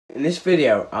In this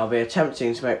video, I'll be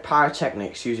attempting to make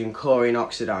pyrotechnics using chlorine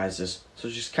oxidizers,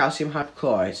 such as calcium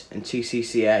hypochlorite and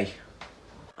TCCA.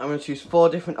 I'm going to use 4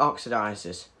 different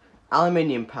oxidizers: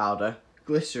 aluminium powder,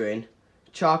 glycerin,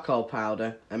 charcoal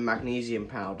powder and magnesium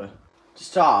powder. To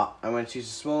start, I'm going to use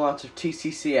a small amount of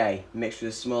TCCA mixed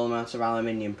with a small amount of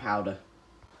aluminium powder.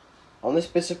 On this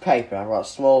bit of paper, I've got a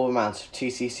small amount of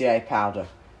TCCA powder.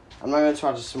 I'm now going to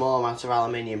add a small amount of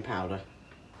aluminium powder.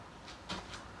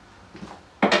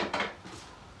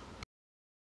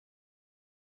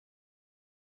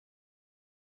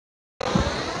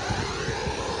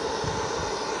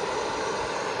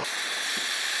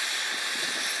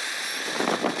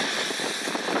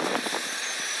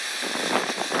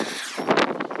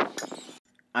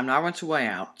 I'm now going to weigh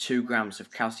out 2 grams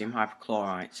of calcium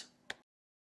hypochlorite.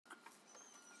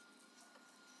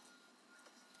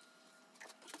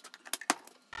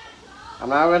 I'm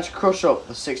now going to crush up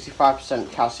the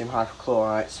 65% calcium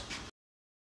hypochlorite.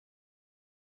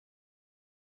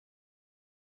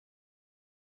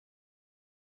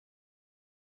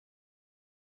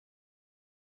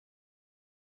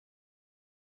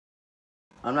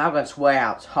 I'm now going to weigh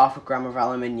out half a gram of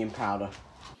aluminium powder.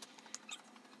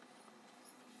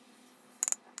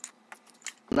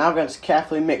 I'm now going to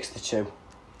carefully mix the two.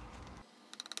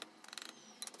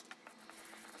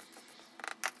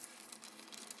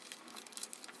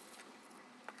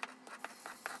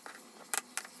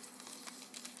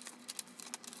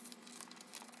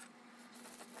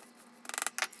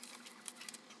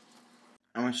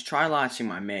 I'm going to try lighting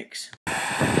my mix.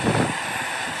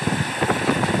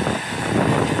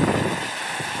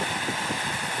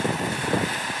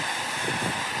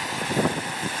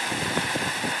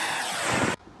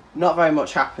 Not very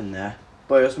much happened there,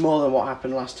 but it was more than what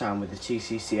happened last time with the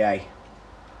TCCA.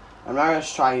 I'm now going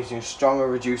to try using a stronger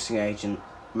reducing agent,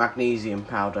 magnesium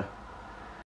powder.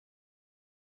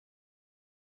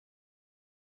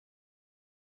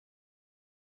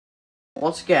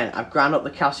 Once again, I've ground up the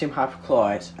calcium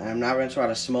hypochlorite and I'm now going to add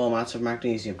a small amount of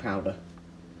magnesium powder.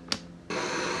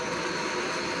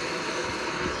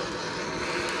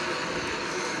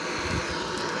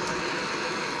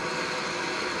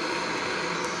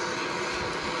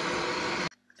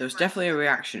 There was definitely a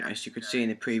reaction, as you could see in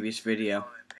the previous video.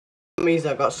 That means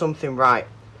I've got something right.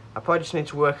 I probably just need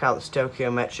to work out the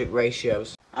stoichiometric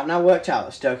ratios. I've now worked out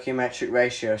the stoichiometric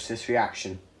ratios to this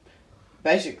reaction.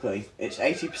 Basically, it's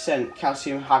 80%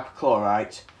 calcium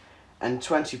hypochlorite and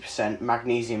 20%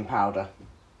 magnesium powder.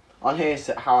 On here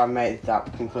is how I made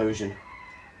that conclusion.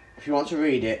 If you want to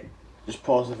read it, just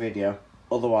pause the video.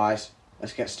 Otherwise,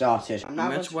 let's get started. I'm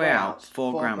going to weigh out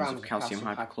 4 grams of calcium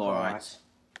hypochlorite.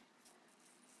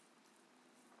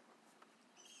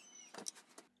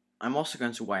 I'm also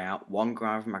going to weigh out 1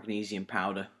 gram of magnesium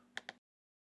powder.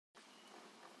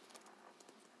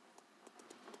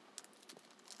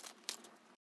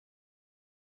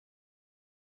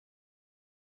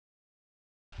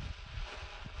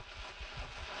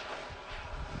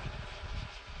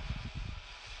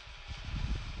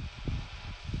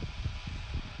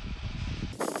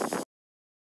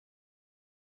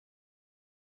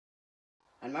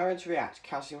 I'm now going to react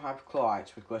calcium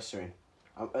hypochlorite with glycerin.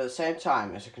 At the same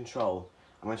time, as a control,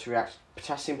 I'm going to react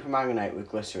potassium permanganate with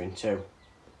glycerin too.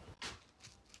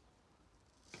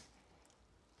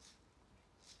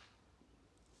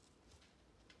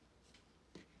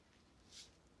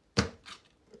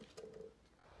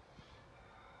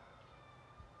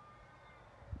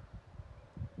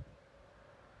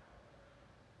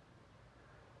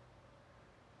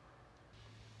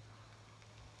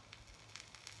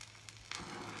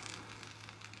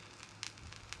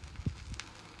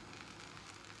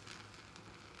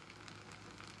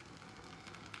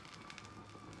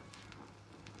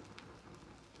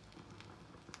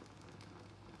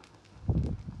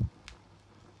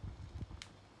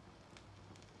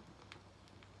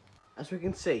 As we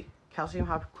can see, calcium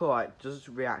hypochlorite does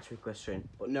react with glycerin,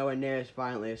 but nowhere near as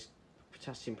violently as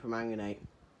potassium permanganate.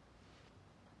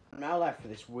 I'm now left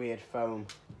with this weird foam.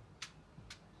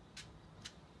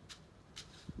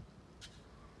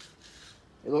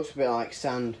 It looks a bit like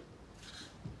sand.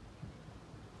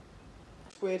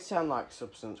 This weird sand-like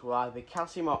substance will either be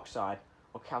calcium oxide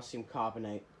or calcium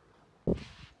carbonate.